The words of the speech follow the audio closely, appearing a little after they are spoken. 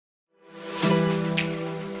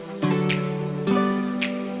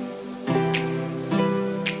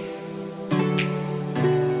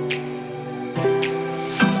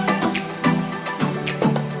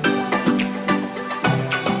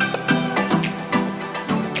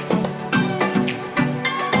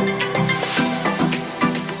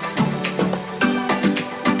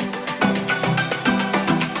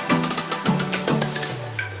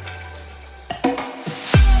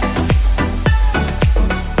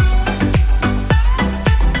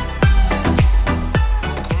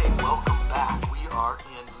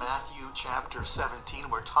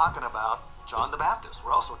talking about John the Baptist.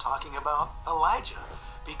 We're also talking about Elijah,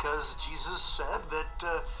 because Jesus said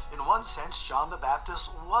that in one sense John the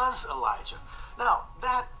Baptist was Elijah. Now,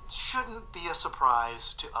 that shouldn't be a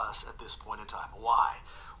surprise to us at this point in time. Why?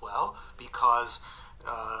 Well, because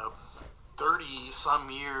 30-some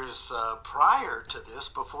years prior to this,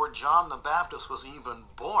 before John the Baptist was even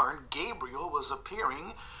born, Gabriel was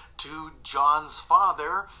appearing to John's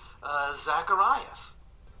father, Zacharias.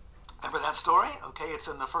 Remember that story? Okay, it's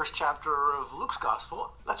in the first chapter of Luke's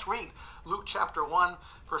Gospel. Let's read Luke chapter 1,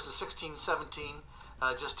 verses 16, 17,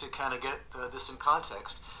 just to kind of get this in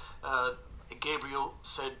context. Gabriel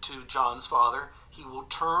said to John's father, "He will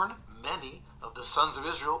turn many of the sons of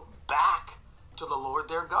Israel back to the Lord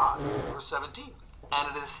their God." Verse 17.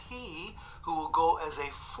 "And it is he who will go as a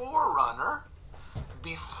forerunner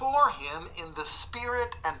before him in the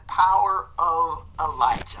spirit and power of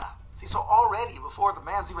Elijah." See, so already, before the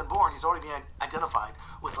man's even born, he's already being identified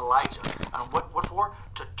with Elijah. And what for?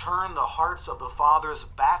 To turn the hearts of the fathers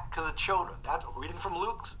back to the children. That's reading from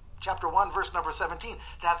Luke chapter 1, verse number 17.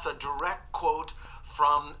 That's a direct quote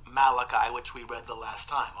from Malachi, which we read the last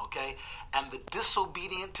time, okay? "And the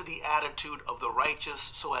disobedient to the attitude of the righteous,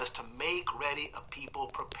 so as to make ready a people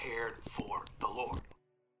prepared for the Lord."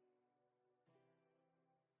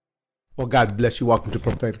 Well, God bless you. Welcome to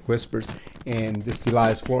Prophetic Whispers. And this is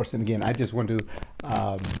Elias Flores. And again, I just want to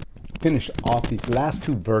finish off these last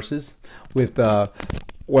two verses with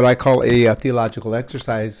what I call a theological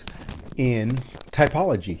exercise in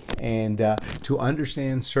typology, and to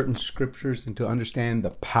understand certain scriptures and to understand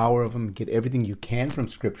the power of them, get everything you can from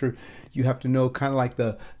scripture, you have to know kind of like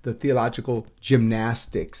the theological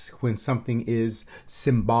gymnastics, when something is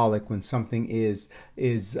symbolic, when something is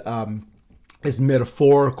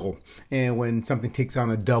metaphorical, and when something takes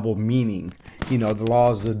on a double meaning. You know, the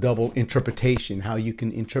laws of double interpretation, how you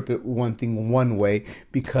can interpret one thing one way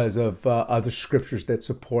because of other scriptures that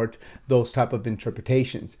support those type of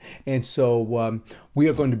interpretations. And so we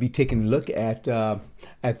are going to be taking a look at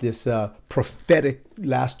this prophetic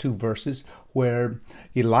last two verses where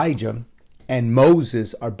Elijah and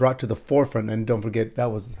Moses are brought to the forefront. And don't forget,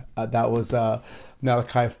 that was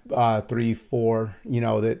Malachi 3:4,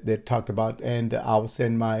 that talked about, and I'll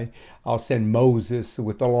send Moses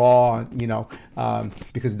with the law,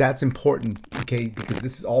 because that's important, okay? Because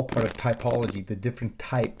this is all part of typology, the different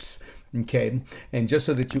types. Okay, and just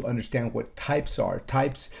so that you understand what types are,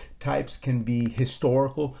 types can be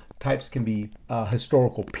historical, types can be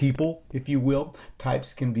historical people, if you will.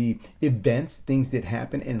 Types can be events, things that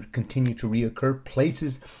happen and continue to reoccur,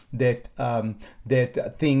 places that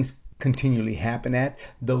things continually happen at.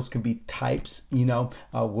 Those can be types.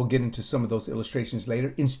 We'll get into some of those illustrations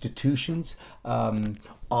later. Institutions,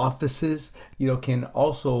 offices, can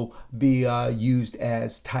also be used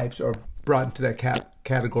as types, or brought into that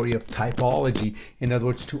category of typology. In other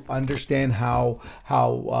words, to understand how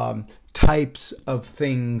types of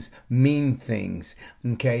things mean things.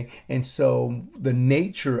 Okay, and so the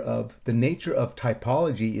nature of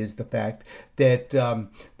typology is the fact that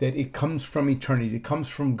it comes from eternity, it comes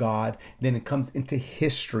from God, then it comes into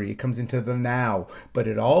history, it comes into the now, but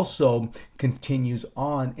it also continues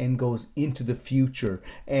on and goes into the future.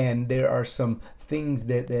 And there are some things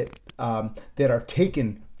that are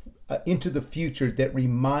taken into the future that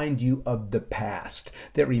remind you of the past,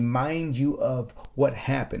 that remind you of what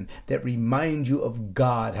happened, that remind you of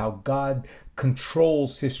God, how God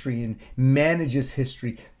controls history and manages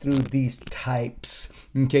history through these types.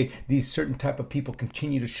 Okay, these certain type of people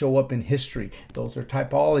continue to show up in history. Those are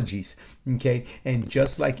typologies. Okay, and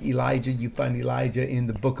just like Elijah, you find Elijah in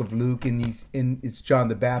the book of Luke, and it's John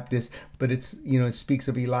the Baptist, but it speaks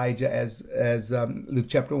of Elijah as Luke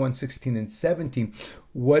chapter 1, 16 and 17.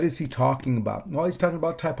 What is he talking about? Well, he's talking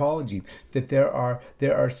about typology, that there are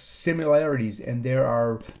similarities, and there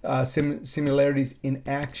are similarities in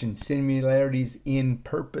action, similarities in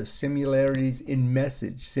purpose, similarities in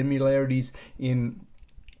message, similarities in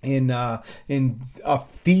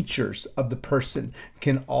features of the person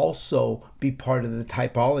can also be part of the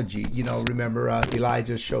typology. Remember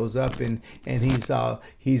Elijah shows up and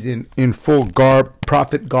he's in full garb,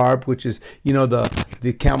 prophet garb, which is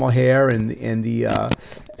the camel hair and the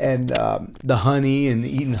honey, and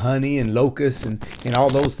eating honey and locusts and all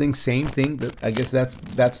those things. Same thing. I guess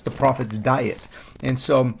that's the prophet's diet. And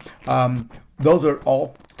so those are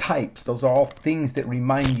all types. Those are all things that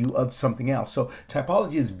remind you of something else. So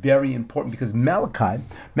typology is very important, because Malachi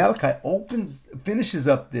finishes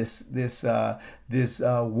up this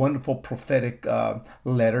wonderful prophetic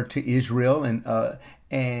letter to Israel and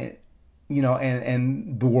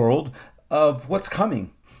the world of what's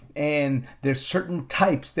coming. and there's certain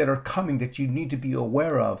types that are coming that you need to be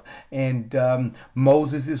aware of. And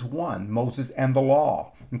Moses is one. Moses and the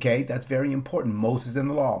law. Okay, that's very important. Moses and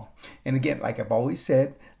the law. And again, like I've always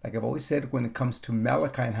said, when it comes to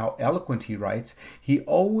Malachi and how eloquent he writes, he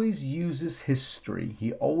always uses history.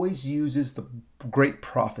 He always uses the great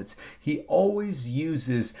prophets. He always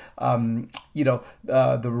uses, the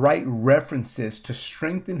right references to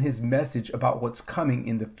strengthen his message about what's coming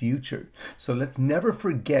in the future. So let's never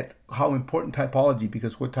forget how important typology,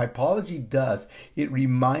 because what typology does, it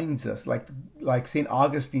reminds us, like St.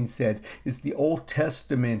 Augustine said, is the Old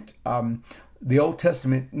Testament. The Old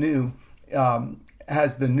Testament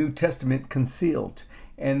has the New Testament concealed,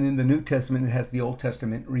 and in the New Testament it has the Old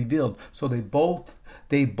Testament revealed. So they both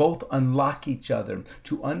unlock each other.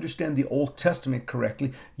 To understand the Old Testament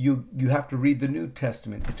correctly, you have to read the New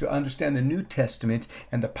Testament. To understand the New Testament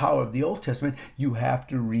and the power of the Old Testament, you have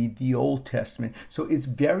to read the Old Testament. So it's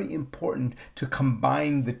very important to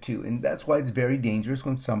combine the two, and that's why it's very dangerous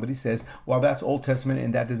when somebody says, well, that's Old Testament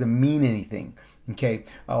and that doesn't mean anything. Okay,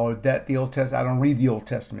 or that the Old Testament, I don't read the Old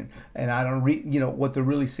Testament, and I don't read. What they're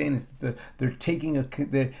really saying is they're taking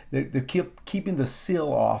they're keeping the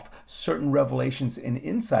seal off certain revelations and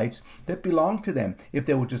insights that belong to them if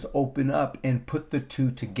they would just open up and put the two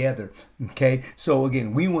together. Okay, so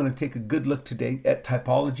again, we want to take a good look today at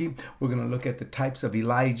typology. We're going to look at the types of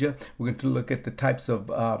Elijah. We're going to look at the types of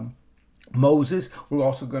Moses. We're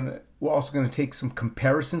also going to take some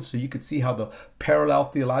comparisons so you could see how the parallel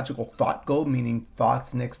theological thought go, meaning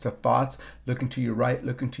thoughts next to thoughts, looking to your right,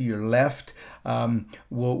 looking to your left,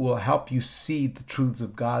 will help you see the truths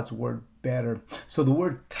of God's word better. So the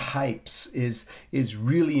word types is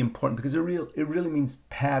really important because it really means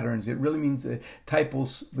patterns. It really means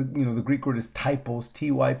typos. The Greek word is typos,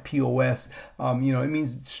 typos. It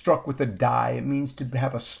means struck with a die. It means to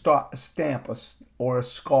have a stamp or a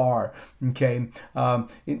scar. Okay,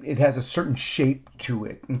 it has a certain shape to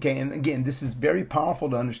it. Okay, and again, this is very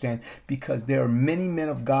powerful to understand because there are many men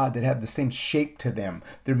of God that have the same shape to them.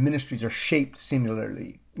 Their ministries are shaped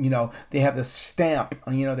similarly. They have the stamp,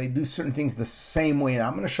 they do certain things the same way. And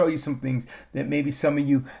I'm going to show you some things that maybe some of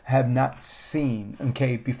you have not seen,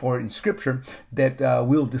 okay, before in Scripture that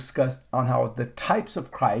we'll discuss on how the types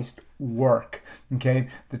of Christ work, okay,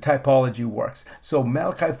 the typology works. So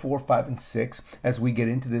Malachi 4, 5, and 6, as we get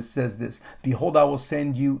into this, says this: Behold, I will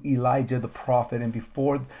send you Elijah the prophet, and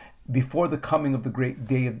before the coming of the great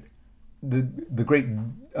day of the great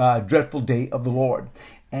dreadful day of the Lord,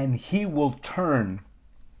 and he will turn.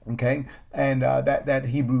 Okay, and that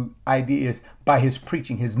Hebrew idea is by his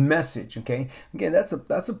preaching, his message. Okay, again, that's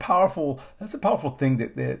a powerful thing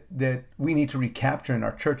that we need to recapture in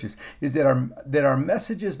our churches, is that our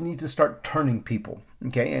messages need to start turning people.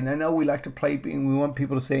 Okay, and I know we like to play, and we want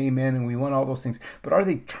people to say amen, and we want all those things, but are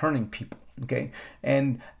they turning people? Okay,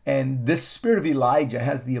 and this spirit of Elijah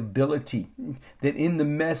has the ability that in the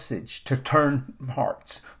message to turn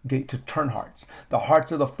hearts. Okay, to turn hearts, the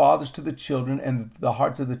hearts of the fathers to the children, and the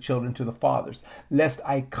hearts of the children to the fathers, lest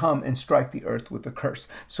I come and strike the earth with a curse.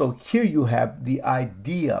 So here you have the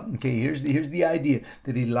idea. Okay, here's the idea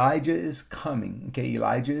that Elijah is coming. Okay,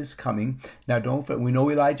 Elijah is coming. Now don't forget, we know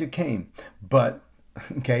Elijah came, but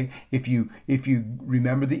okay, if you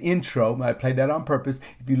remember the intro, I played that on purpose.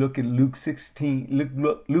 If you look at Luke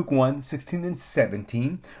 1, 16 and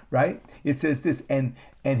 17, right? It says this, and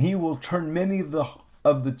he will turn many of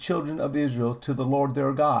the children of Israel to the Lord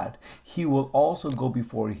their God. He will also go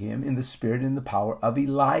before him in the spirit and the power of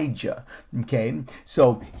Elijah. Okay,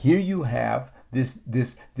 so here you have this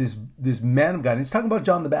man of God. And he's talking about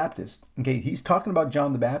John the Baptist. Okay, he's talking about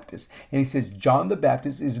John the Baptist, and he says John the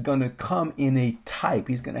Baptist is going to come in a type.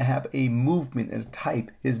 He's going to have a movement and a type.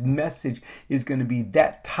 His message is going to be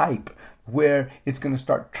that type, where it's going to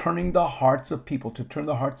start turning the hearts of people, to turn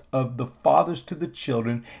the hearts of the fathers to the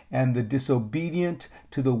children, and the disobedient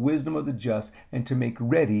to the wisdom of the just, and to make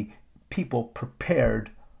ready people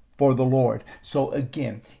prepared for the Lord. So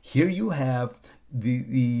again, here you have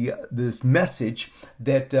this message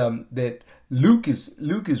that Luke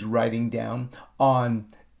is writing down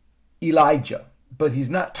on Elijah, but he's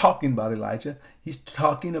not talking about Elijah. He's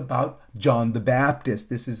talking about John the Baptist.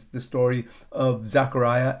 This is the story of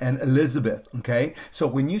Zachariah and Elizabeth. Okay, so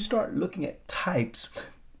when you start looking at types,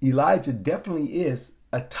 Elijah definitely is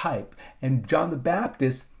a type, and John the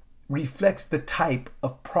Baptist reflects the type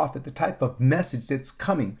of prophet, the type of message that's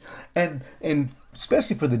coming. And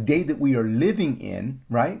especially for the day that we are living in,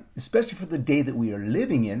 right? Especially for the day that we are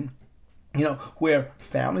living in, where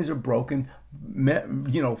families are broken,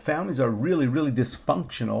 families are really, really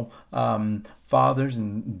dysfunctional, fathers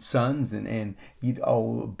and sons and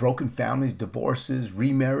broken families, divorces,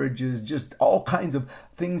 remarriages, just all kinds of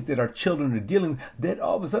things that our children are dealing with, that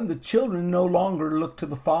all of a sudden the children no longer look to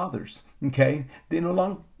the fathers. Okay? They no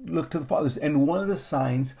longer look to the fathers. And one of the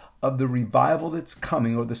signs of the revival that's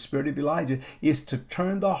coming, or the spirit of Elijah, is to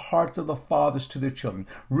turn the hearts of the fathers to their children.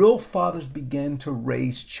 Real fathers begin to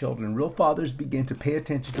raise children. Real fathers begin to pay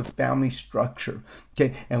attention to family structure.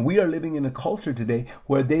 Okay? And we are living in a culture today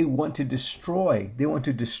where they want to destroy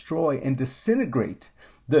and disintegrate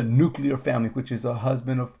the nuclear family, which is a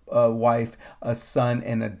husband, a wife, a son,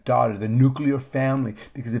 and a daughter, the nuclear family.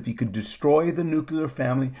 Because if you can destroy the nuclear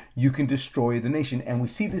family, you can destroy the nation. And we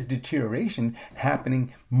see this deterioration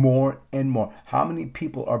happening more and more. How many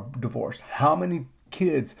people are divorced? How many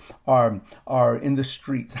kids are in the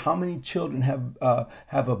streets? How many children have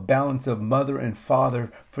a balance of mother and father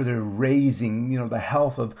for their raising, the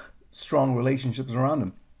health of strong relationships around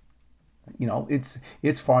them?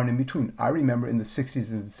 It's far and in between. I remember in the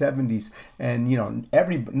 60s and 70s, and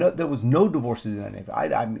there was no divorces in any.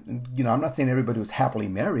 I'm not saying everybody was happily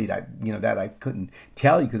married. That I couldn't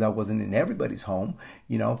tell you because I wasn't in everybody's home.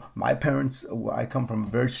 My parents. I come from a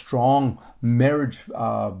very strong marriage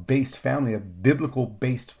based family, a biblical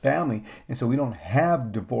based family, and so we don't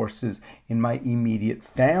have divorces in my immediate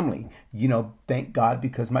family. Thank God,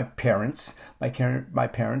 because my parents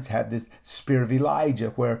had this spirit of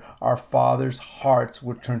Elijah, where our fathers' hearts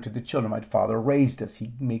were turned to the children. My father raised us.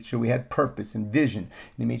 He made sure we had purpose and vision.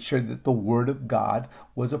 And he made sure that the Word of God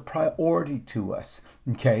was a priority to us.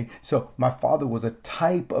 Okay? So my father was a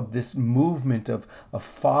type of this movement of a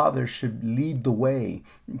father should lead the way.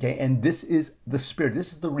 Okay? And this is the spirit.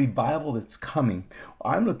 This is the revival that's coming.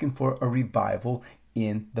 I'm looking for a revival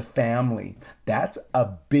in the family. That's a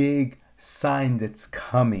big sign that's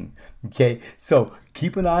coming. Okay, so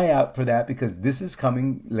keep an eye out for that, because this is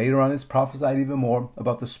coming. Later on, it's prophesied even more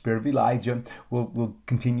about the spirit of Elijah. We'll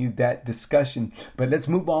continue that discussion, but let's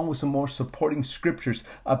move on with some more supporting scriptures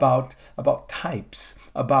about types,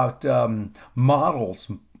 about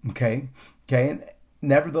models. Okay, and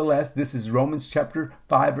nevertheless, this is Romans chapter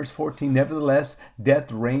 5, verse 14. Nevertheless,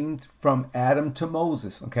 death reigned from Adam to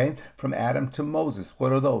Moses. Okay, from Adam to Moses.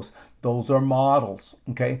 What are those? Those are models.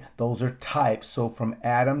 Okay, those are types. So from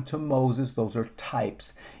Adam to Moses, those are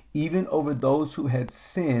types. Even over those who had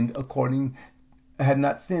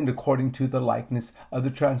not sinned according to the likeness of the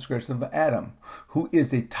transgression of Adam, who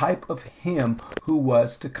is a type of him who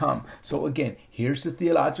was to come. So again, here's the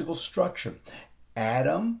theological structure.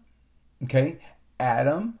 Adam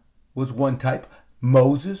was one type.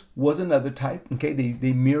 Moses was another type. Okay,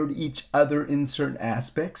 they mirrored each other in certain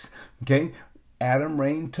aspects. Okay, Adam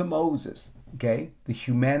reigned to Moses. Okay, the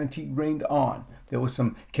humanity reigned on. There was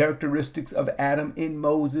some characteristics of Adam in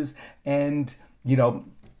Moses, and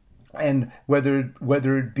and whether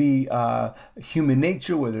it be human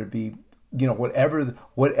nature, whether it be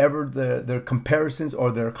whatever their comparisons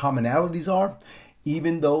or their commonalities are.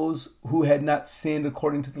 Even those who had not sinned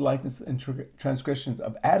according to the likeness and transgressions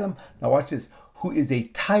of Adam. Now watch this. Who is a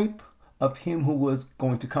type of him who was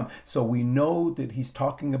going to come. So we know that he's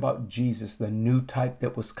talking about Jesus, the new type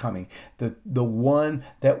that was coming. The one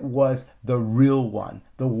that was the real one.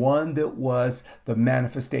 The one that was the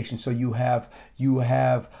manifestation. So you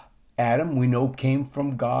have Adam, we know, came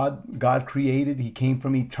from God. God created. He came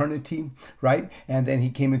from eternity, right? And then he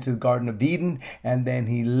came into the Garden of Eden, and then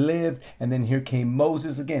he lived, and then here came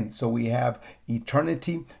Moses again. So we have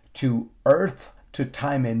eternity to earth, to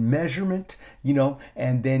time and measurement,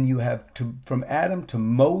 and then you have from Adam to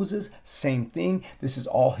Moses, same thing. This is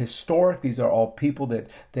all historic. These are all people that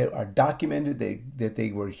are documented, that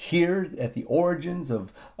they were here at the origins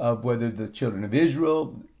of whether the children of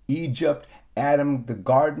Israel, Egypt, Adam, the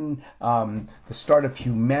garden, the start of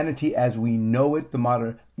humanity as we know it, the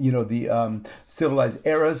modern, the civilized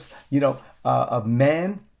eras, of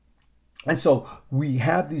man. And so we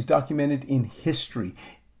have these documented in history,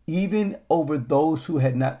 even over those who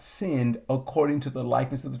had not sinned according to the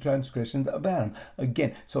likeness of the transgressions of Adam.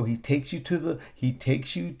 Again, so he takes you to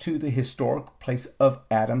the historic place of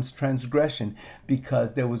Adam's transgression,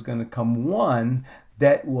 because there was going to come one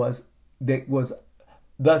that was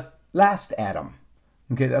the last Adam.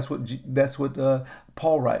 Okay, that's what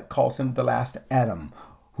Paul calls him, the last Adam,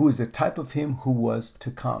 who is a type of him who was to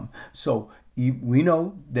come. So we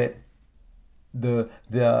know that the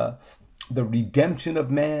redemption of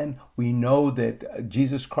man, we know that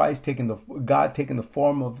Jesus Christ God taking the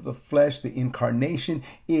form of the flesh, the incarnation,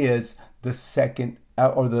 is the second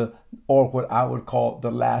or what I would call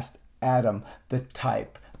the last Adam, the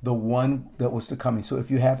type, the one that was to come. So if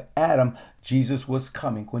you have Adam, Jesus was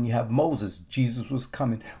coming. When you have Moses, Jesus was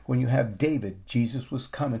coming. When you have David, Jesus was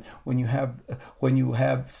coming. When you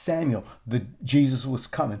have Samuel, Jesus was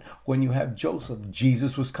coming. When you have Joseph,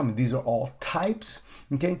 Jesus was coming. These are all types.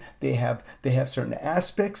 Okay, they have certain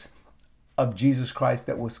aspects of Jesus Christ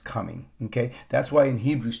that was coming. Okay, that's why in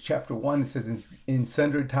Hebrews chapter 1 it says in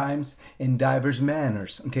sundry times, in divers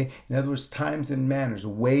manners. Okay, in other words, times and manners,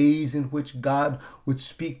 ways in which God would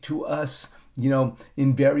speak to us,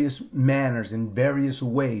 in various manners, in various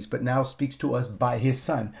ways, but now speaks to us by his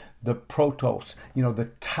Son, the protos, the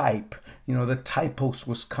type. The typos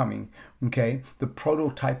was coming. Okay, the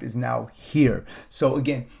prototype is now here. So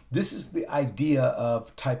again, this is the idea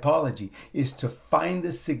of typology, is to find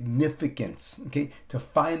the significance. Okay, to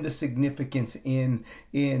find the significance in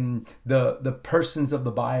the persons of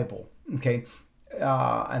the Bible. Okay.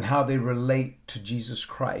 And how they relate to Jesus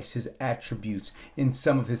Christ, his attributes, in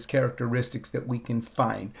some of his characteristics that we can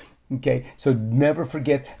find. Okay, so never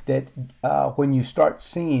forget that when you start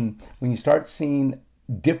seeing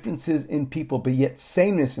differences in people, but yet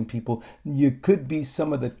sameness in people, you could be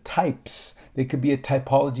some of the types. They could be a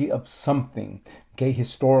typology of something. Okay,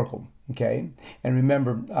 historical. Okay, and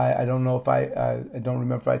remember, I don't know if I don't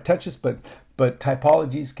remember if I touched this, but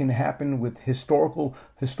typologies can happen with historical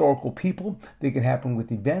people. They can happen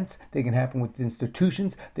with events. They can happen with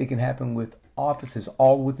institutions. They can happen with offices,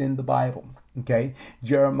 all within the Bible. Okay,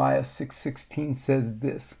 Jeremiah 6:16 says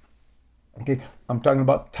this. Okay, I'm talking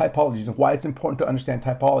about typologies and why it's important to understand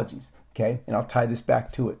typologies. Okay, and I'll tie this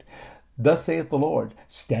back to it. Thus saith the Lord,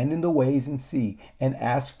 stand in the ways and see, and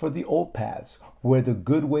ask for the old paths, where the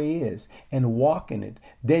good way is, and walk in it.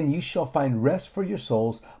 Then you shall find rest for your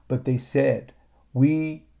souls. But they said,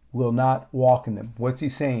 we will not walk in them. What's he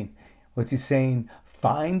saying?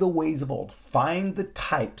 Find the ways of old. Find the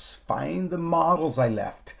types. Find the models I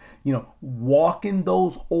left. Walk in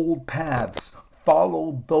those old paths.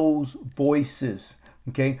 Follow those voices,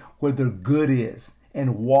 okay, where the good is,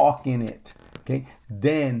 and walk in it. Okay,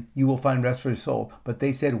 then you will find rest for your soul. But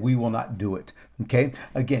they said, we will not do it. Okay,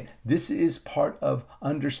 again, this is part of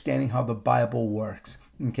understanding how the Bible works.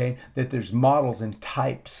 Okay, that there's models and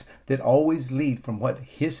types that always lead from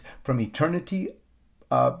from eternity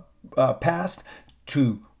past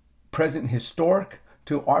to present historic,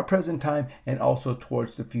 to our present time, and also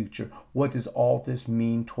towards the future. What does all this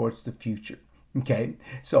mean towards the future? Okay,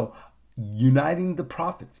 so uniting the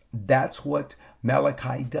prophets, that's what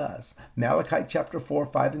Malachi does. Malachi chapter 4,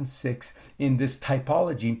 5, and 6, in this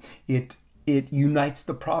typology, it unites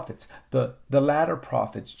the prophets, the latter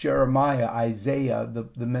prophets, Jeremiah, Isaiah,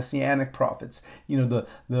 the messianic prophets,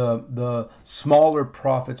 the smaller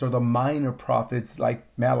prophets or the minor prophets like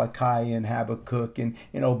Malachi and Habakkuk and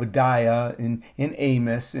Obadiah and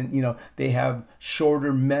Amos, and they have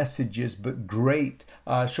shorter messages but great,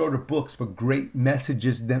 shorter books but great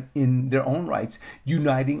messages in their own rights,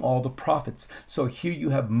 uniting all the prophets. So here you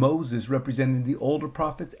have Moses representing the older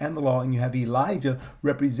prophets and the law, and you have Elijah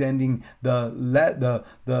representing the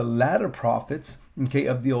latter prophets, okay,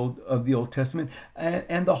 of the Old Testament,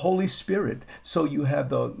 and the Holy Spirit. So you have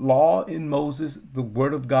the law in Moses, the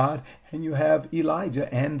Word of God, and you have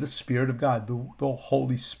Elijah and the Spirit of God, the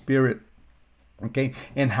Holy Spirit. Okay,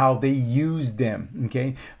 and how they use them.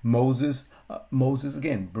 Okay, Moses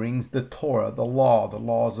again brings the Torah, the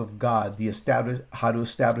laws of God, how to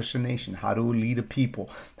establish a nation, how to lead a people,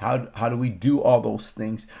 how do we do all those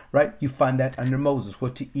things, right? You find that under Moses,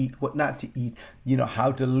 what to eat, what not to eat,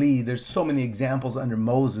 how to lead. There's so many examples under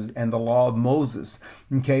Moses and the law of Moses.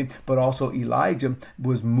 Okay, but also Elijah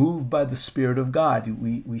was moved by the Spirit of God.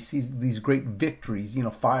 We see these great victories,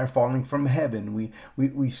 fire falling from heaven.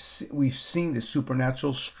 We've seen this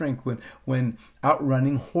supernatural strength when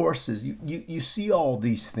outrunning horses. You see all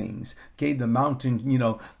these things. Okay, the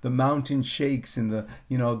mountain shakes, and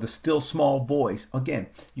the still small voice. Again,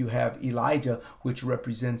 you have Elijah, which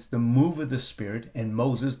represents the move of the Spirit, and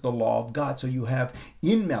Moses, the law of God. So you have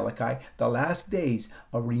in Malachi, the last days,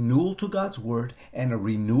 a renewal to God's word and a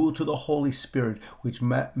renewal to the Holy Spirit, which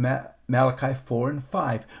Malachi 4 and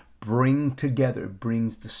 5 brings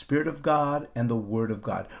the Spirit of God and the Word of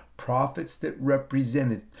God. Prophets that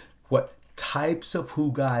represented what types of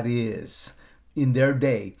who God is in their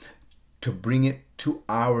day, to bring it to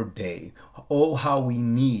our day. Oh, how we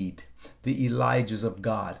need the Elijahs of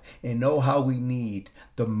God, and oh, how we need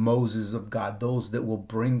the Moses of God, those that will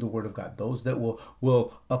bring the Word of God, those that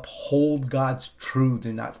will uphold God's truth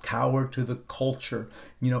and not cower to the culture,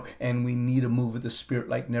 and we need a move of the Spirit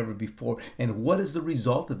like never before. And what is the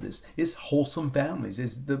result of this? It's wholesome families.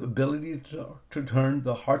 It's the ability to turn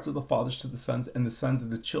the hearts of the fathers to the sons and the sons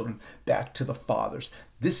of the children back to the fathers.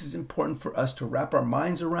 This is important for us to wrap our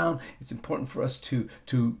minds around. It's important for us to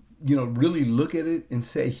really look at it and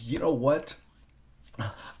say, you know what?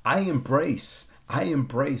 I embrace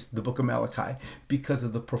the book of Malachi because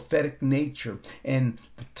of the prophetic nature and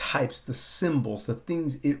the types, the symbols, the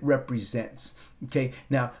things it represents. Okay,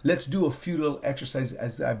 now let's do a few little exercises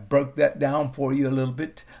as I broke that down for you a little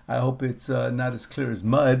bit. I hope it's not as clear as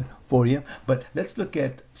mud for you, but let's look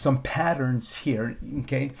at some patterns here.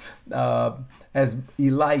 Okay, as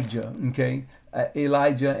Elijah. Okay,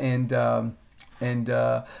 Elijah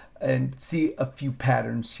and see a few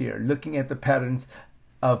patterns here. Looking at the patterns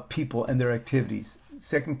of people and their activities.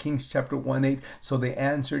 2 Kings chapter 1:8. So they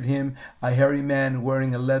answered him, a hairy man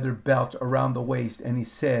wearing a leather belt around the waist, and he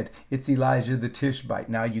said, it's Elijah the Tishbite.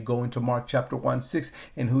 Now you go into Mark chapter 1:6,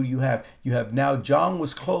 and who do you have? You have now John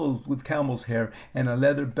was clothed with camel's hair and a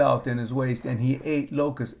leather belt in his waist, and he ate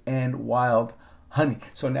locusts and wild honey.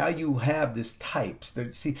 So now you have this types.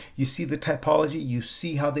 You see the typology. You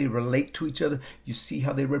see how they relate to each other. You see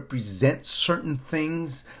how they represent certain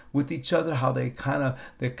things with each other. How they're kind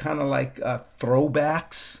of like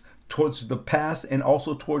throwbacks towards the past and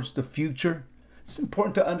also towards the future. It's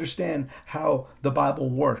important to understand how the Bible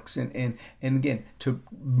works, and again, to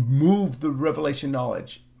move the revelation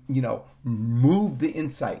knowledge. Move the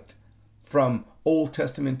insight from Old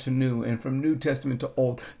Testament to New, and from New Testament to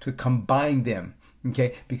Old, to combine them.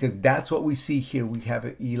 Okay, because that's what we see here. We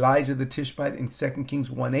have Elijah the Tishbite in 2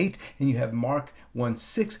 Kings 1:8, and you have Mark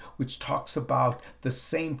 1:6, which talks about the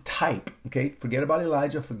same type. Okay, forget about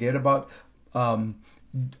Elijah, forget about John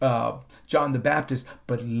the Baptist,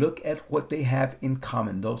 but look at what they have in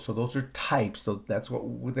common. Those are types. So that's where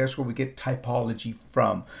we get typology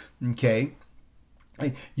from. Okay.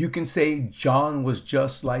 You can say John was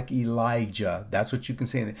just like Elijah. That's what you can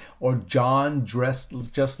say. Or John dressed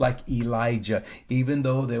just like Elijah. Even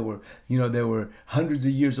though they were hundreds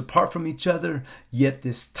of years apart from each other, yet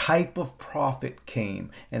this type of prophet came.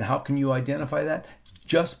 And how can you identify that?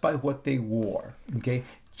 Just by what they wore. Okay?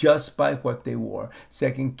 Just by what they wore.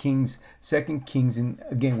 2 Kings, and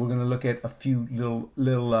again, we're going to look at a few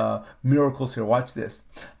little miracles here. Watch this.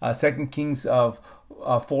 2 Kings of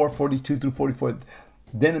 4:42 through 44.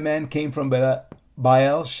 Then a man came from Baal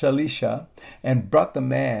Shalisha and brought the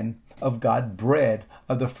man of God bread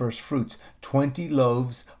of the first fruits, 20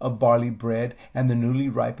 loaves of barley bread and the newly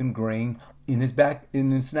ripened grain in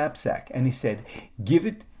his knapsack. And he said, Give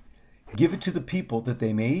it to the people that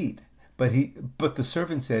they may eat. But the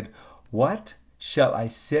servant said, What? Shall I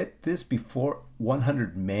set this before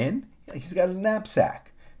 100 men? He's got a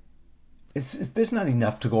knapsack. There's not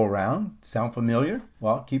enough to go around. Sound familiar?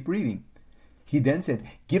 Well, keep reading. He then said,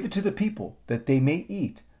 Give it to the people, that they may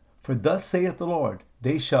eat. For thus saith the Lord,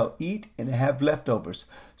 they shall eat and have leftovers.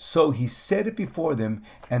 So he set it before them,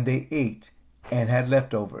 and they ate and had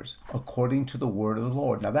leftovers, according to the word of the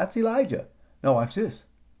Lord. Now that's Elijah. Now watch this.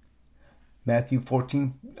 Matthew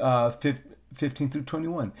 14, 15 through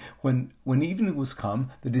 21. When evening was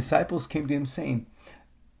come, the disciples came to him, saying,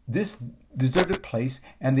 This deserted place,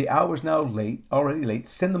 and the hour is now already late.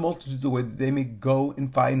 Send the multitudes away, that they may go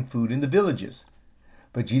and find food in the villages.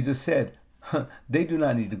 But Jesus said, They do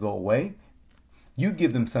not need to go away. You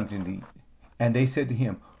give them something to eat. And they said to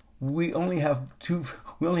him, We only have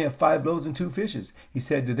 5 loaves and 2 fishes. He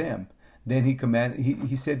said to them. Then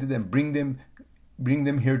he said to them, Bring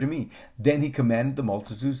them here to me. Then he commanded the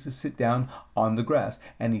multitudes to sit down on the grass.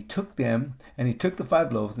 And he took the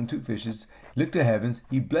 5 loaves and 2 fishes, looked to heavens,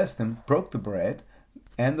 he blessed them, broke the bread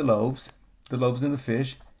and the loaves and the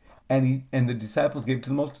fish, and the disciples gave it to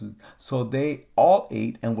the multitude. So they all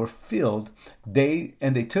ate and were filled. They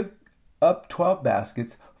took up 12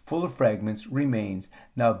 baskets full of fragments, remains.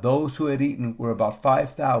 Now those who had eaten were about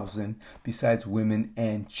 5,000, besides women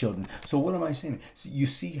and children. So what am I saying? So you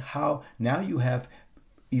see how now you have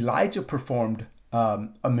Elijah performed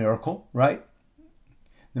a miracle, right?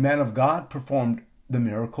 The man of God performed the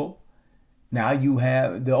miracle. Now you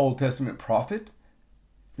have the Old Testament prophet.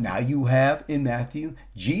 Now you have in Matthew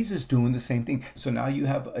Jesus doing the same thing. So now you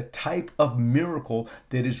have a type of miracle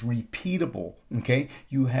that is repeatable. Okay,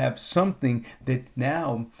 you have something that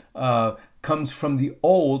now comes from the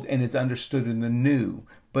old and is understood in the new.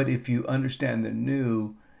 But if you understand the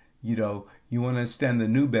new, you want to understand the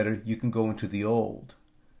new better, you can go into the old.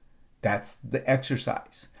 That's the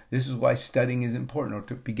exercise. This is why studying is important, or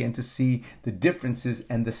to begin to see the differences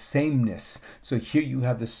and the sameness. So here you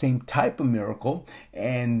have the same type of miracle,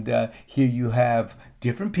 and here you have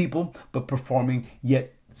different people, but performing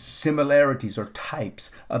yet similarities or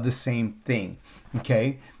types of the same thing.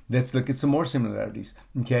 Okay, let's look at some more similarities.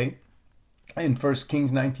 Okay, in 1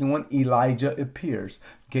 Kings 19:1, Elijah appears.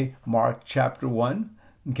 Okay, Mark chapter 1,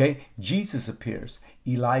 Okay, Jesus appears.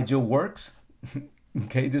 Elijah works.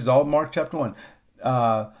 Okay, this is all Mark chapter 1.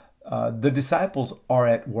 The disciples are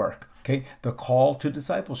at work. Okay, the call to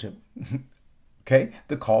discipleship. Okay,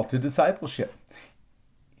 the call to discipleship.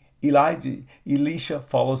 Elisha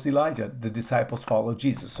follows Elijah. The disciples follow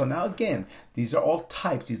Jesus. So now again, these are all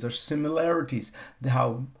types. These are similarities.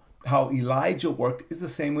 How Elijah worked is the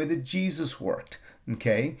same way that Jesus worked.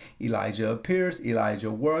 Okay, Elijah appears,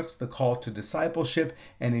 Elijah works, the call to discipleship,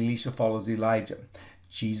 and Elisha follows Elijah.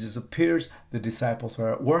 Jesus appears, the disciples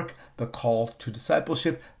are at work, the call to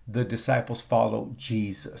discipleship, the disciples follow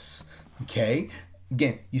Jesus. Okay,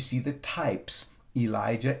 again, you see the types,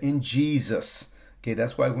 Elijah and Jesus. Okay,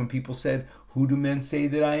 that's why when people said, who do men say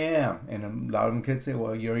that I am? And a lot of them could say,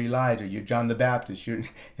 well, you're Elijah, you're John the Baptist. And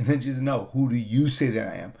then Jesus, no, who do you say that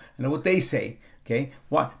I am? I know what they say. Okay,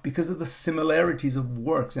 why? Because of the similarities of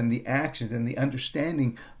works and the actions and the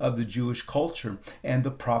understanding of the Jewish culture and the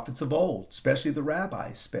prophets of old, especially the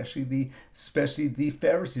rabbis, especially the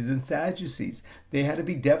Pharisees and Sadducees. They had to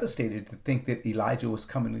be devastated to think that Elijah was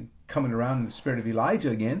coming around in the spirit of Elijah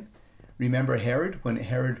again. Remember Herod, when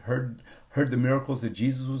Herod heard the miracles that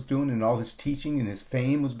Jesus was doing and all his teaching and his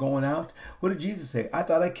fame was going out? What did Jesus say? I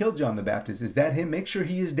thought I killed John the Baptist. Is that him? Make sure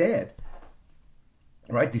he is dead.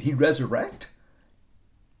 Right? Did he resurrect?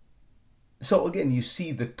 So again, you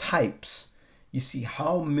see the types. You see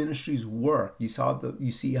how ministries work. You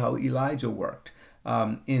see how Elijah worked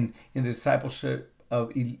in the discipleship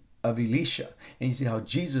of Elisha, and you see how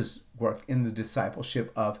Jesus worked in the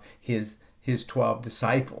discipleship of his 12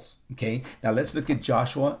 disciples. Okay, now let's look at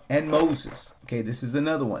Joshua and Moses. Okay, this is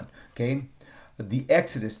another one. Okay, the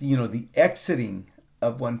Exodus. The exiting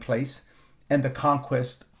of one place and the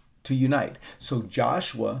conquest to unite. So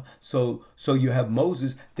Joshua, so you have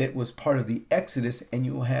Moses that was part of the Exodus, and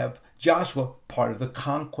you have Joshua part of the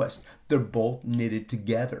conquest. They're both knitted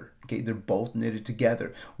together. Okay, they're both knitted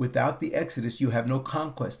together. Without the Exodus, you have no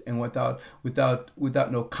conquest, and without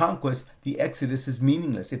no conquest, the Exodus is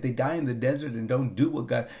meaningless. If they die in the desert and don't do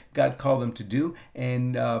what God called them to do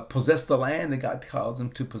and possess the land that God calls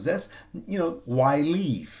them to possess, why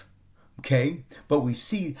leave? Okay, but we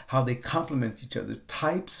see how they complement each other.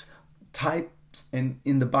 Types, and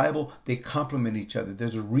in the Bible they complement each other.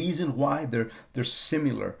 There's a reason why they're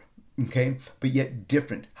similar, okay, but yet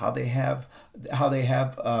different. How they have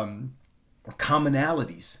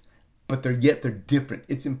commonalities, but they're different.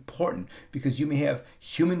 It's important because you may have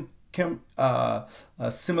human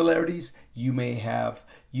similarities. You may have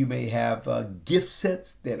gift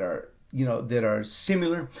sets that are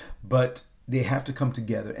similar, but they have to come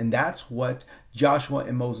together. And that's what Joshua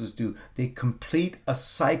and Moses do. They complete a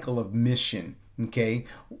cycle of mission. Okay,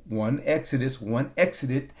 one exodus, one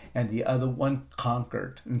exited, and the other one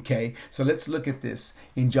conquered. Okay, so let's look at this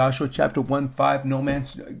in Joshua chapter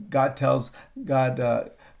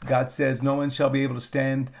 1:5. God says, no one shall be able to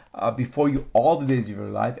stand before you all the days of your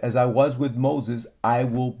life. As I was with Moses, I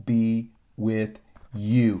will be with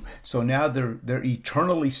you. So now they're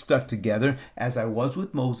eternally stuck together. As I was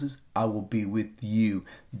with Moses, I will be with you.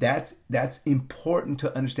 That's important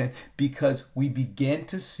to understand, because we begin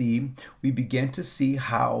to see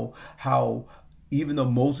how even though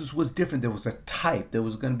Moses was different, there was a type. There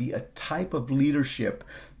was going to be a type of leadership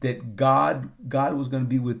that God was going to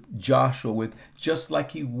be with Joshua with, just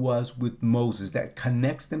like he was with Moses, that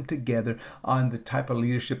connects them together on the type of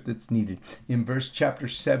leadership that's needed. In verse chapter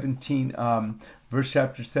 17 of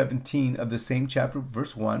the same chapter,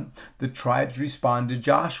 verse 1, the tribes respond to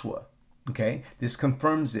Joshua. Okay, this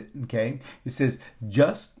confirms it. Okay, it says,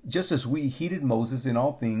 just as we heeded Moses in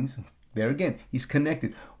all things, there again, he's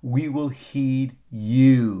connected. We will heed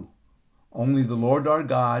you. Only the Lord our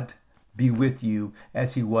God be with you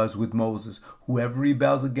as he was with Moses. Whoever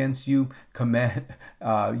rebels against you,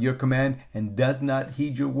 your command, and does not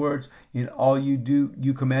heed your words, in all you do,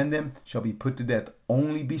 you command them, shall be put to death.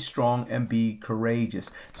 Only be strong and be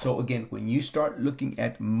courageous. So again, when you start looking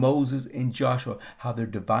at Moses and Joshua, how they're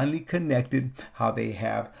divinely connected, how they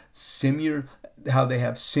have similar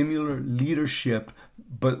leadership,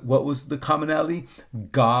 but what was the commonality?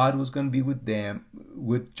 God was going to be with them,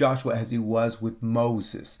 with Joshua, as he was with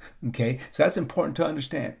Moses. Okay, so that's important to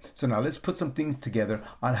understand. So now let's put some things together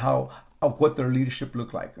on what their leadership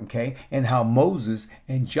looked like, okay, and how Moses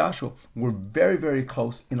and Joshua were very, very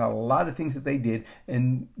close in a lot of things that they did,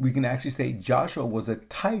 and we can actually say Joshua was a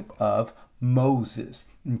type of Moses.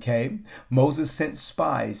 Okay, Moses sent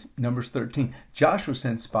spies, Numbers 13. Joshua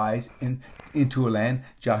sent spies into a land,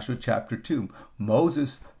 Joshua chapter 2.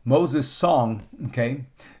 Moses' song, okay,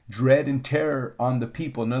 dread and terror on the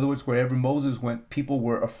people. In other words, wherever Moses went, people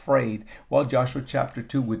were afraid. Well, Joshua chapter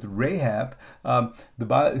 2 with Rahab,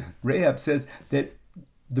 Rahab says that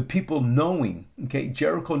the people knowing, okay,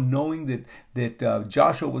 Jericho knowing that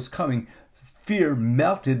Joshua was coming, fear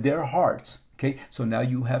melted their hearts. Okay, so now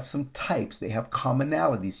you have some types. They have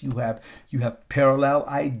commonalities. You have parallel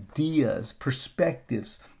ideas,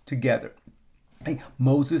 perspectives together. Hey,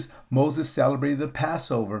 Moses celebrated the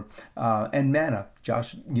Passover and manna.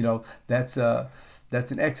 That's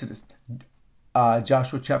in Exodus.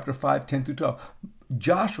 Joshua chapter 5, 10 through 12.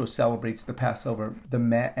 Joshua celebrates the Passover,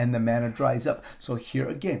 and the manna dries up. So here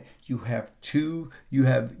again, you have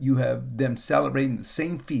them celebrating the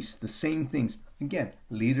same feasts, the same things. Again,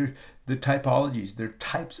 the typologies, they're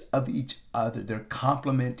types of each other. They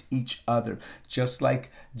complement each other. Just like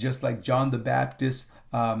John the Baptist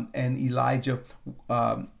and Elijah,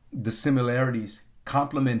 the similarities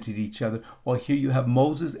complemented each other. Well, here you have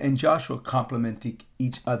Moses and Joshua complementing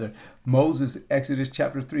each other. Moses, Exodus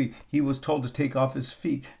chapter 3, he was told to take off his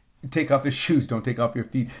shoes, don't take off your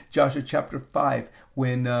feet. Joshua chapter 5,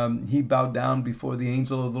 when he bowed down before the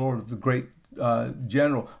angel of the Lord, the great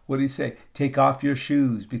general, what did he say? Take off your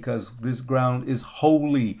shoes because this ground is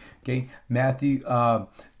holy. Okay,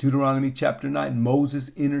 Deuteronomy chapter 9, Moses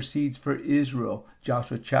intercedes for Israel.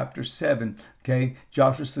 Joshua chapter 7, okay,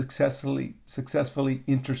 Joshua successfully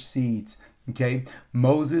intercedes. Okay,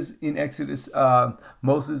 Moses in Exodus,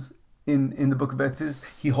 Moses in the book of Exodus,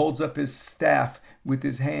 he holds up his staff with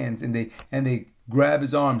his hands, and they grab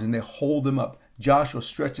his arms and they hold him up. Joshua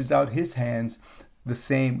stretches out his hands the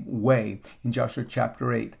same way in Joshua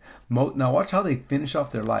chapter 8. Now watch how they finish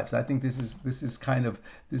off their lives. I think this is kind of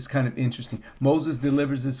interesting. Moses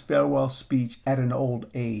delivers his farewell speech at an old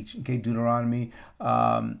age. Okay, Deuteronomy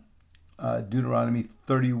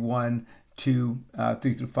 31 3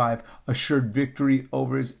 through 5, assured victory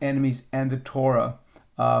over his enemies and the Torah.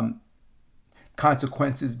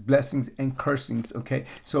 Consequences, blessings, and cursings. Okay,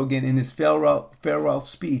 so again, in his farewell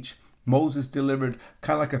speech, Moses delivered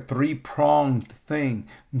kind of like a three-pronged thing.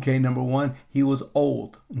 Okay, number one, he was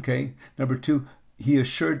old. Okay, number two, he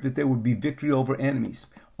assured that there would be victory over enemies.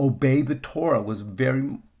 Obey the Torah was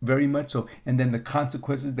very, very much so. And then the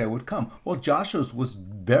consequences that would come. Well, Joshua's was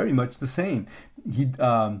very much the same.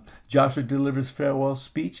 Joshua delivers farewell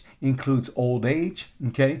speech, includes old age.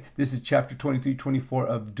 Okay, this is chapter 23, 24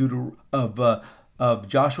 of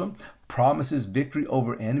Joshua. Promises victory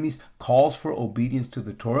over enemies, calls for obedience to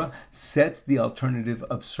the Torah, sets the alternative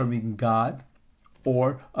of serving God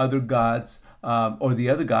or other gods, or the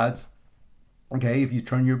other gods. Okay, if you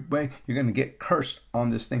turn your way, you're going to get cursed on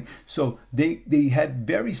this thing. So they had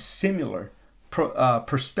very similar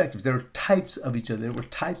perspectives. They were types of each other.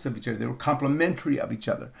 They were complementary of each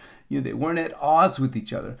other. They weren't at odds with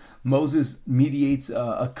each other. Moses mediates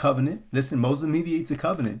a covenant. Listen, Moses mediates a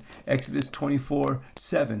covenant. Exodus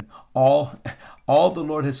 24:7. All the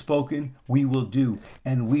Lord has spoken, we will do,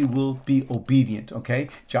 and we will be obedient. Okay?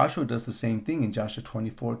 Joshua does the same thing in Joshua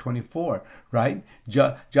 24:24, right?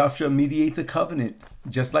 Joshua mediates a covenant,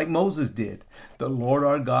 just like Moses did. The Lord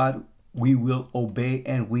our God, we will obey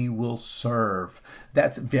and we will serve.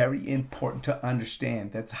 That's very important to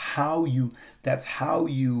understand. That's how you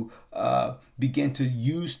begin to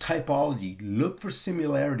use typology. Look for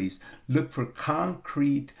similarities. Look for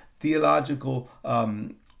concrete theological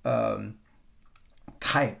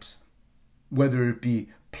types, whether it be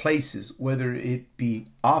places, whether it be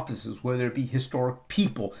offices, whether it be historic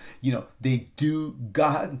people. They do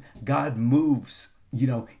God moves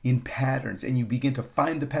in patterns, and you begin to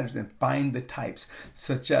find the patterns and find the types,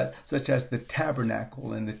 such as the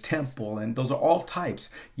tabernacle and the temple, and those are all types.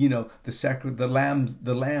 The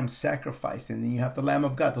lamb sacrifice, and then you have the Lamb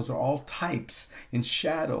of God. Those are all types and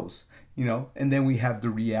shadows. And then we have the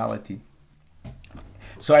reality.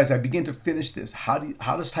 So as I begin to finish this, how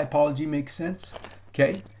does typology make sense?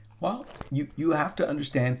 Okay, well, you have to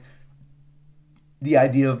understand the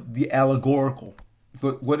idea of the allegorical.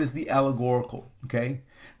 But what is the allegorical? Okay,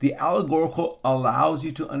 the allegorical allows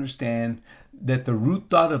you to understand that the root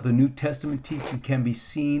thought of the New Testament teaching can be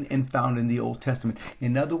seen and found in the Old Testament.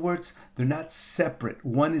 In other words, they're not separate.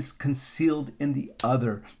 One is concealed in the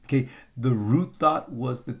other. Okay, the root thought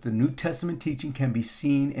was that the New Testament teaching can be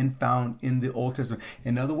seen and found in the Old Testament.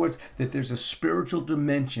 In other words, that there's a spiritual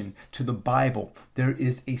dimension to the Bible. There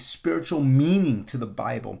is a spiritual meaning to the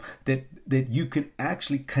Bible, that you can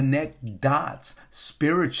actually connect dots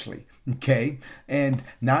spiritually. Okay, and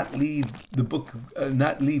not leave the book,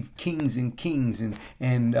 not leave Kings and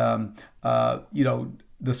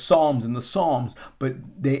the Psalms and the Psalms, but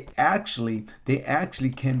they actually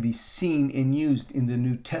can be seen and used in the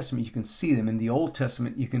New Testament. You can see them in the Old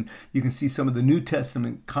Testament. You can see some of the New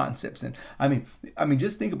Testament concepts. And I mean,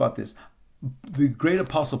 just think about this. The great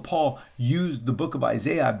apostle Paul used the book of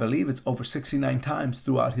Isaiah, I believe it's over 69 times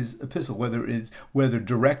throughout his epistle, whether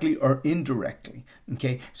directly or indirectly.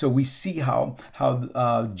 Okay, so we see how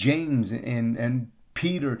James and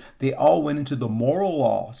Peter, they all went into the moral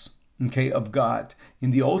laws, okay, of God in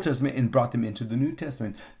the Old Testament and brought them into the New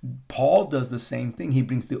Testament. Paul does the same thing. He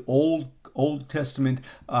brings the Old Testament,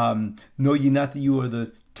 know ye not that you are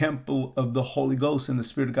the temple of the Holy Ghost and the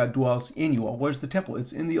Spirit of God dwells in you. Well, where's the temple?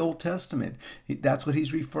 It's in the Old Testament. That's what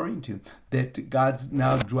he's referring to. That God's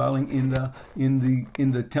now dwelling in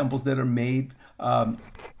the temples that are made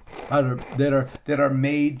that are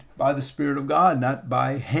made by the Spirit of God, not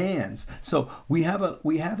by hands. So we have a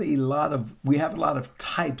lot of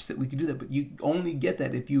types that we can do that, but you only get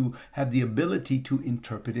that if you have the ability to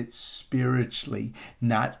interpret it spiritually,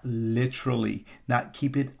 not literally, not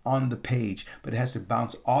keep it on the page, but it has to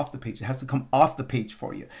bounce off the page. It has to come off the page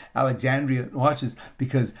for you. Alexandria, watch this,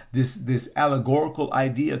 because this allegorical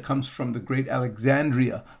idea comes from the great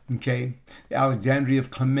Alexandria, okay? The Alexandria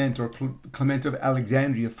of Clement, or Clement of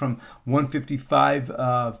Alexandria, from 155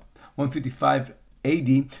 AD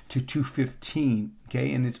to 215.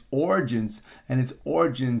 Okay, and its origins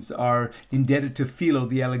are indebted to Philo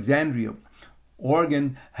the Alexandria.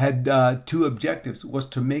 Origen had two objectives: was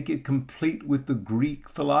to make it complete with the Greek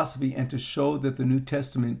philosophy and to show that the New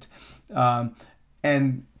Testament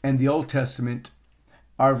and the Old Testament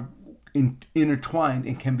are intertwined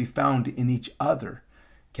and can be found in each other.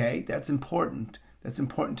 Okay, that's important. That's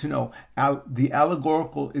important to know. The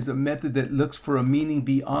allegorical is a method that looks for a meaning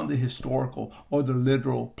beyond the historical or the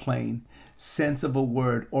literal plane, sense of a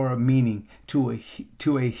word or a meaning to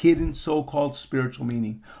a hidden so-called spiritual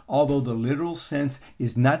meaning. Although the literal sense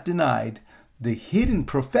is not denied, the hidden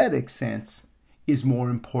prophetic sense is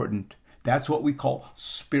more important. That's what we call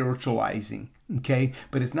spiritualizing. Okay,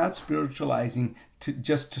 but it's not spiritualizing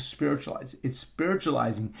just to spiritualize. It's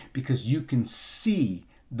spiritualizing because you can see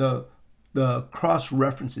the cross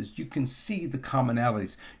references, you can see the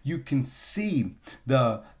commonalities, you can see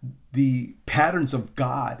the patterns of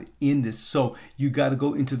God in this. So you got to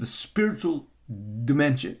go into the spiritual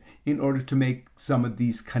dimension in order to make some of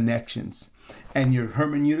these connections. And your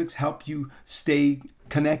hermeneutics help you stay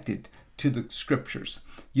connected to the scriptures.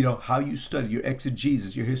 You know, how you study your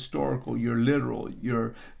exegesis, your historical, your literal,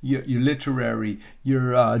 your literary,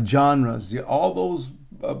 your genres, all those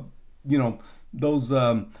those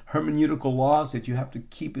hermeneutical laws that you have to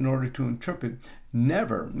keep in order to interpret.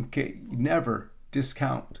 Never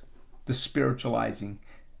discount the spiritualizing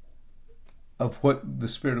of what the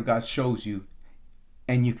Spirit of God shows you,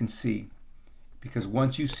 and you can see. Because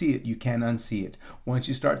once you see it, you can't unsee it. Once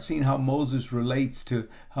you start seeing how Moses relates to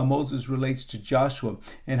Joshua,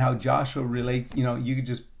 and how Joshua relates, you can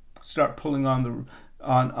just start pulling on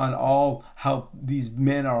all how these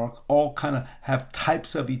men are all kind of have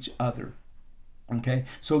types of each other. Okay,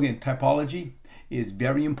 so again, typology is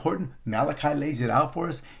very important. Malachi lays it out for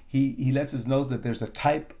us. He lets us know that there's a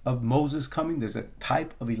type of Moses coming. There's a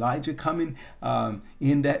type of Elijah coming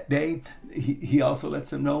in that day. He also lets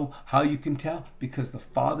them know how you can tell, because the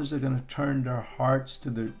fathers are going to turn their hearts to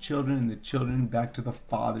their children and the children back to the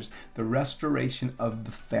fathers. The restoration of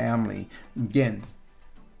the family. Again,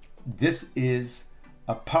 this is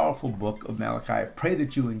a powerful book of Malachi. I pray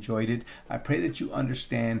that you enjoyed it. I pray that you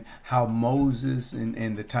understand how Moses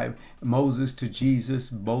and the type Moses to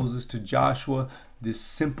Jesus, Moses to Joshua, this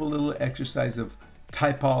simple little exercise of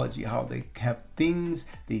typology, how they have things,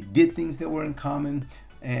 they did things that were in common,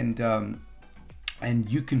 and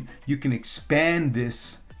you can expand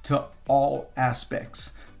this to all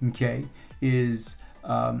aspects. Okay, is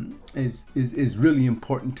really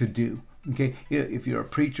important to do. Okay, if you're a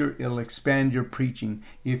preacher, it'll expand your preaching.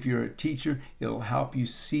 If you're a teacher, it'll help you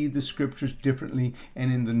see the scriptures differently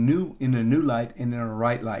and in a new light and in a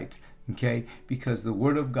right light. Okay, because the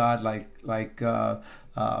Word of God, like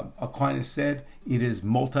Aquinas said, it is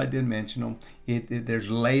multidimensional.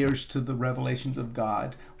 There's layers to the revelations of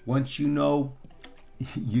God. Once you know,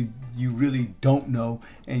 you really don't know,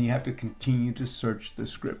 and you have to continue to search the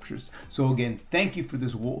scriptures. So again, thank you for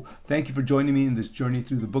joining me in this journey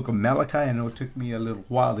through the book of Malachi. I know it took me a little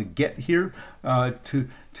while to get here to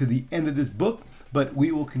the end of this book, but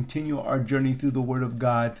we will continue our journey through the Word of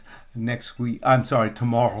God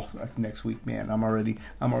tomorrow. Next week, man. I'm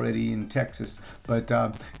already in Texas. But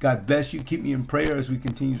God bless you. Keep me in prayer as we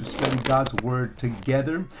continue to study God's Word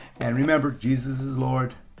together. And remember, Jesus is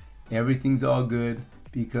Lord. Everything's all good.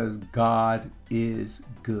 because God is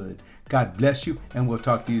good. God bless you, and we'll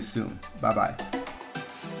talk to you soon. Bye-bye.